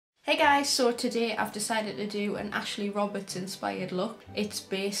Hey guys, so today I've decided to do an Ashley Roberts inspired look. It's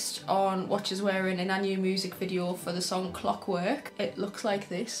based on what she's wearing in a new music video for the song Clockwork. It looks like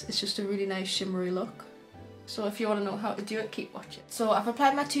this. It's just a really nice shimmery look. So if you want to know how to do it, keep watching. So I've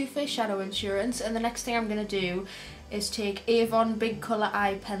applied my Too Faced Shadow Insurance, and the next thing I'm going to do is take Avon Big Colour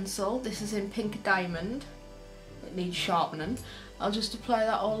Eye Pencil. This is in Pink Diamond. It needs sharpening. I'll just apply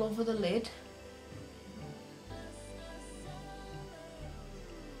that all over the lid.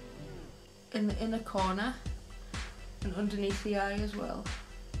 In the inner corner and underneath the eye as well.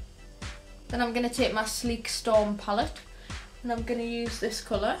 Then I'm going to take my Sleek Storm palette and I'm going to use this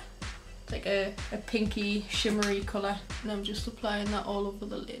colour. It's like a pinky shimmery colour, and I'm just applying that all over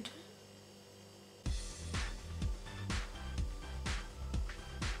the lid.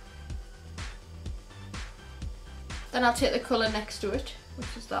 Then I'll take the colour next to it, which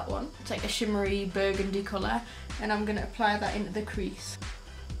is that one. It's like a shimmery burgundy colour, and I'm going to apply that into the crease.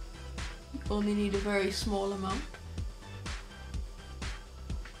 Only need a very small amount.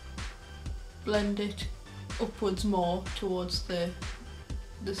 Blend it upwards more towards the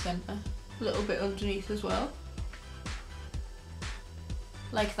centre. A little bit underneath as well.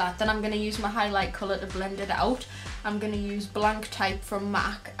 Like that. Then I'm going to use my highlight colour to blend it out. I'm going to use Blank Type from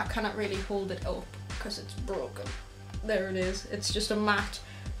MAC. I cannot really hold it up because it's broken. There it is. It's just a matte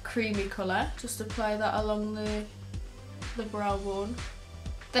creamy colour. Just apply that along the brow bone.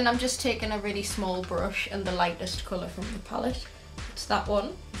 Then I'm just taking a really small brush and the lightest colour from the palette. It's that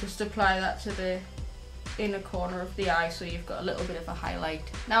one. Just apply that to the inner corner of the eye so you've got a little bit of a highlight.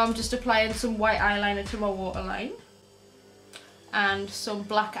 Now I'm just applying some white eyeliner to my waterline and some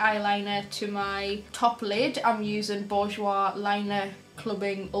black eyeliner to my top lid. I'm using Bourjois Liner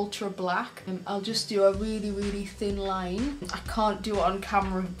Clubbing Ultra Black. I'll just do a really thin line. I can't do it on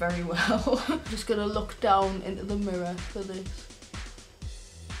camera very well. I'm just going to look down into the mirror for this.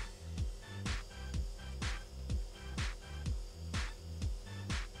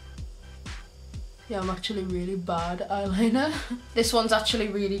 Yeah, I'm actually really bad at eyeliner. This one's actually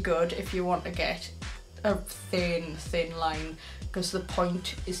really good if you want to get a thin line because the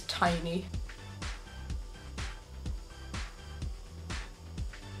point is tiny.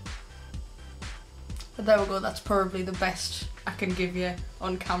 But there we go, that's probably the best I can give you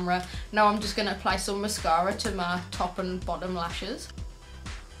on camera. Now I'm just going to apply some mascara to my top and bottom lashes.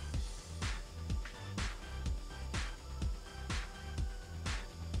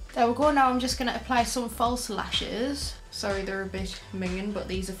 There we go. Now I'm just going to apply some false lashes. Sorry, they're a bit minging, but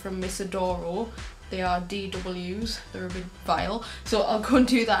these are from Miss Adoro. They are DWs, they're a bit vile. So I'll go and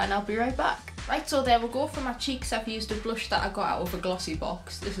do that and I'll be right back. Right, so there we go. For my cheeks I've used a blush that I got out of a glossy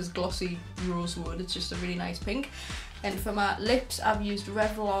box. This is Glossy Rosewood, it's just a really nice pink. And for my lips I've used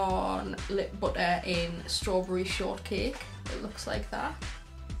Revlon Lip Butter in Strawberry Shortcake. It looks like that.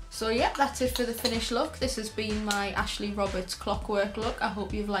 So yeah, that's it for the finished look. This has been my Ashley Roberts Clockwork look. I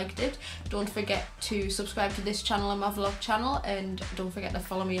hope you've liked it. Don't forget to subscribe to this channel and my vlog channel, and don't forget to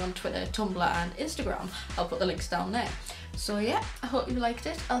follow me on Twitter, Tumblr and Instagram. I'll put the links down there. So yeah, I hope you liked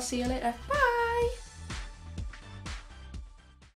it. I'll see you later.